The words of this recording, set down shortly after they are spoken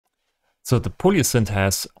So the polysynth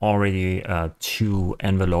has already two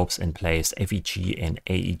envelopes in place, FEG and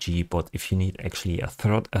AEG, but if you need actually a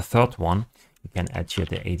third one, you can add here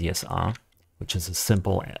the ADSR, which is a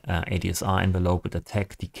simple ADSR envelope with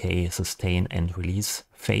attack, decay, sustain, and release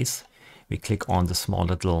phase. We click on the small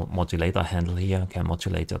little modulator handle here, okay,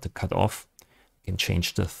 modulator to cut off. You can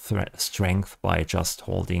change the strength by just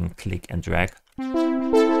holding click and drag.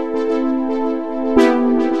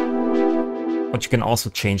 But you can also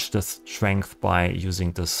change the strength by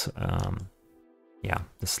using this, the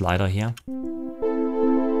slider here.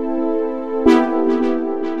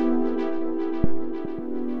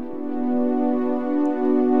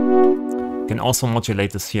 You can also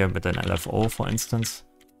modulate this here with an LFO, for instance.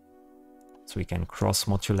 So we can cross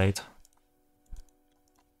modulate.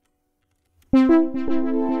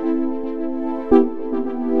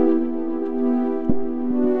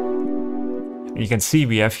 You can see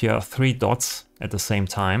we have here 3 dots at the same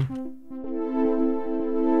time.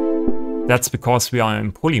 That's because we are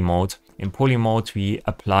in poly mode. In poly mode, we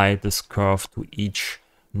apply this curve to each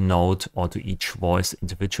note or to each voice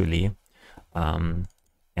individually. And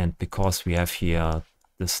because we have here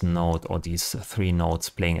this note or these 3 notes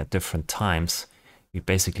playing at different times, we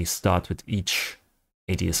basically start with each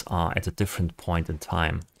ADSR at a different point in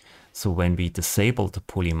time. So when we disable the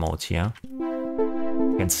poly mode here,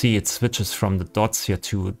 you can see it switches from the dots here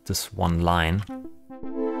to this one line.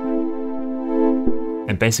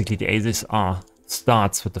 And basically the ADSR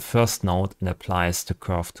starts with the first note and applies the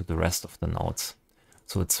curve to the rest of the notes.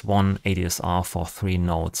 So it's one ADSR for 3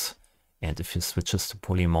 notes. And if you switch this to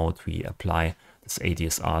poly mode, we apply this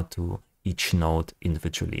ADSR to each note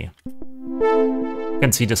individually. You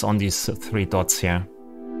can see this on these 3 dots here.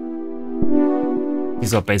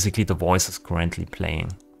 These are basically the voices currently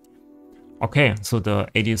playing. Okay, so the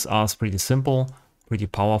ADSR is pretty simple, pretty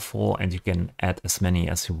powerful, and you can add as many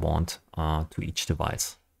as you want to each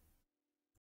device.